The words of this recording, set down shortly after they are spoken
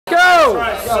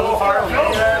so hard.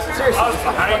 Seriously. I was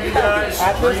behind you guys.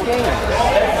 At this game.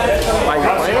 Why you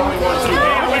playing?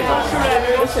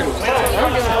 Listen, I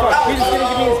don't give a fuck. He's just gonna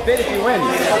give me his bid if he wins.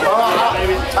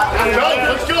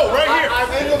 Let's go, right here. I'm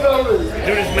in the building.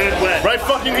 Dude, it's mad wet. Right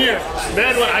fucking here.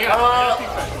 Mad wet. I got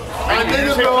I'm in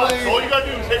the building. All you gotta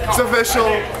do is take It's official.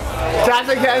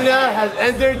 Tata Canada has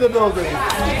entered the building.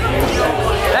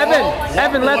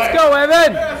 Evan, let's go,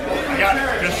 Evan. I got it.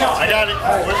 I got it.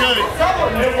 We're good.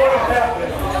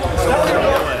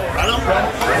 I don't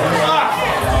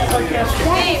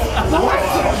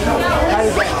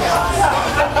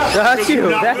That's you.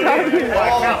 That's how you.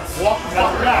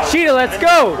 Sheeta, let's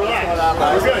go.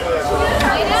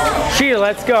 Sheeta,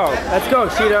 let's go. Let's go,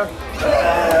 Sheeta.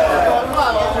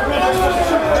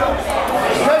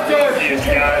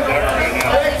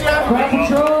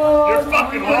 You're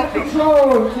fucking welcome.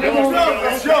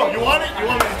 Let's go. You want it? You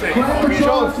want me to take it?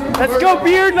 Let's go,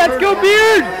 Beard. Let's go,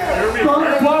 Beard.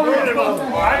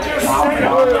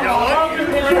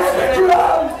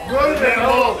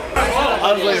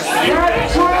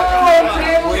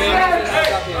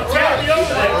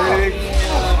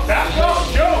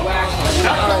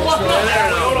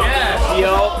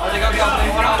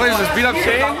 What is this, beat up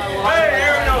Shane?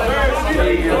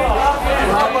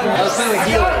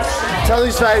 Tell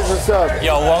these guys what's up.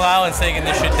 Yo, Long Island's taking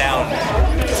this shit down.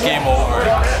 It's game over.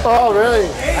 Oh, really?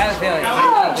 I have a feeling.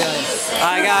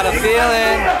 I got a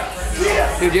feeling.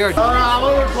 Dude, you're. I'm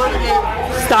gonna record the game.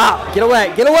 Stop! Get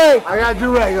away! Get away! I got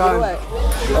do-rag on.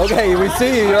 Okay, we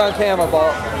see you. You're on camera,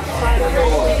 Paul.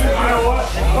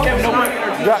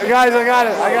 Guys, I got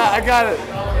it. I got it.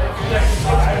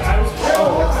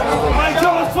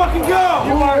 Let's fucking go!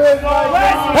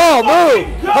 Paul, move!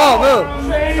 Paul, move!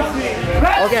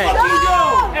 Okay.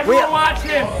 Everyone watch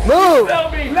him. Move!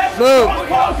 Move!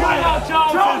 Watch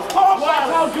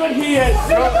how good he is.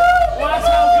 Watch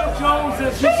how good Jones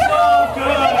is. He's so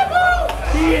good.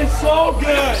 He is so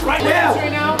good. Right now.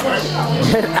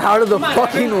 Get out of the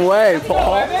fucking way,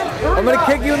 Paul. I'm gonna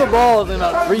kick you in the balls in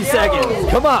about 3 seconds.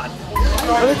 Come on.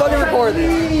 Let me fucking record this.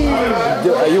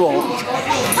 You won't.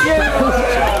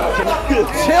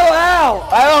 Chill out.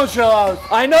 I don't chill out.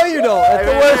 I know you don't. That's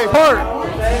the worst part.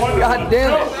 God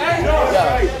damn it.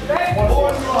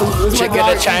 Chicken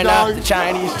to China, the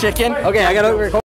Chinese chicken. Okay, I gotta record.